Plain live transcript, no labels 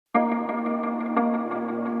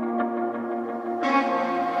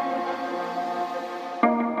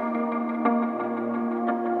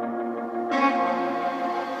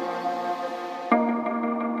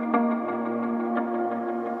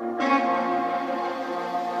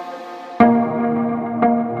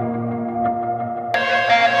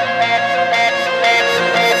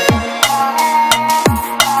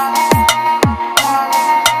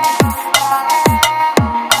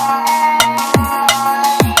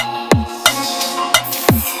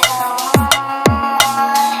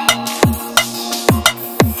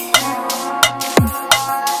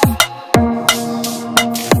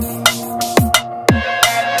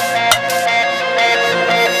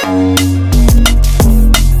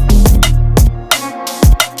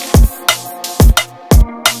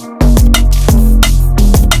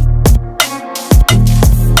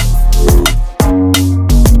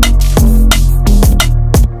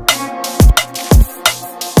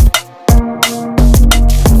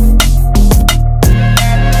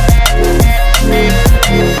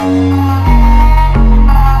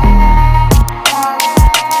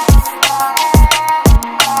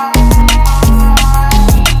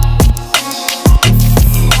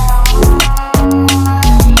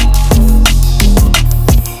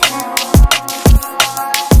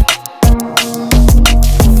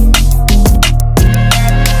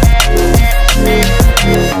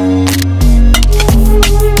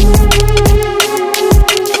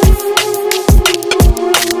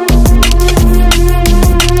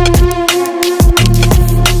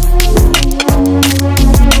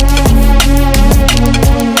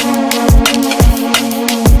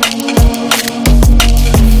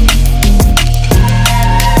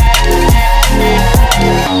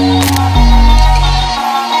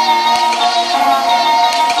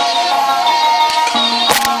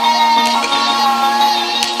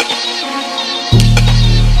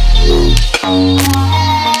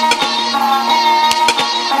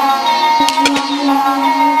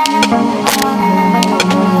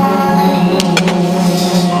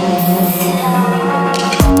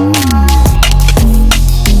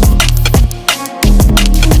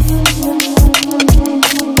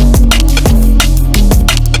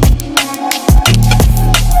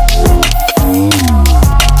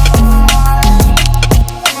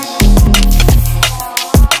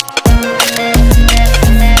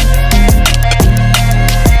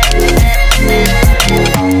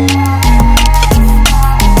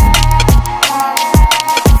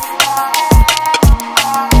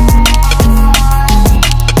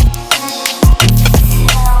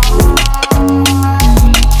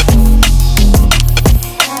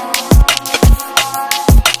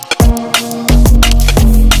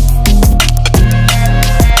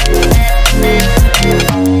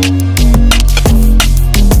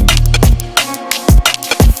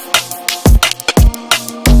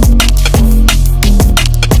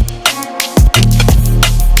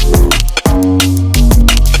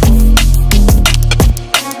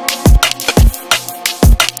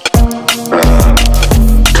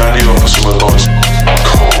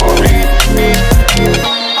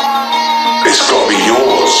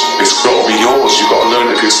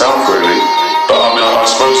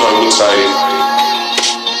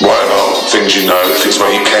Things you know, things what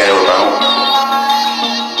you care about.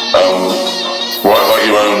 Write about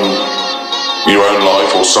your own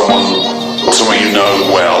life, or someone you know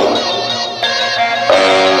well.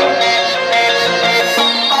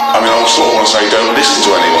 I mean, I sort of want to say don't listen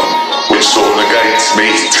to anyone, which sort of negates me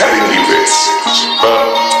telling you this,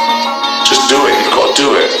 but just do it. You've got to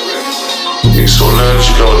do it. You sort of learn as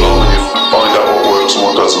you go along, and you find out what works and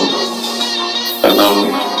what doesn't, and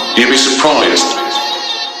you'd be surprised.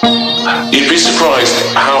 You'd be surprised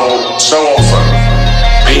how so often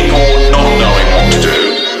people not knowing what to do,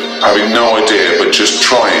 having no idea but just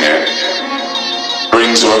trying it,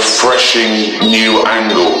 brings a refreshing new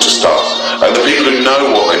angle to stuff. And the people who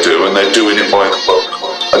know what they do and they're doing it by the book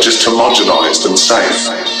are just homogenised and safe.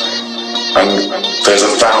 And there's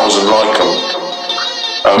 1,000 like them.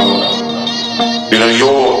 You know,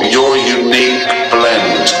 you're a unique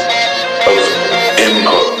blend of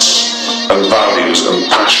inputs and values and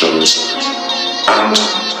passions, and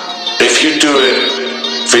if you do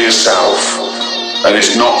it for yourself and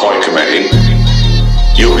it's not by committee,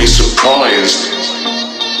 you'll be surprised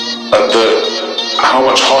at how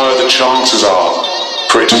much higher the chances are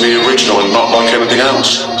for it to be original and not like anything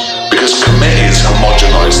else, because committees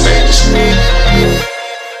homogenise things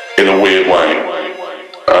in a weird way.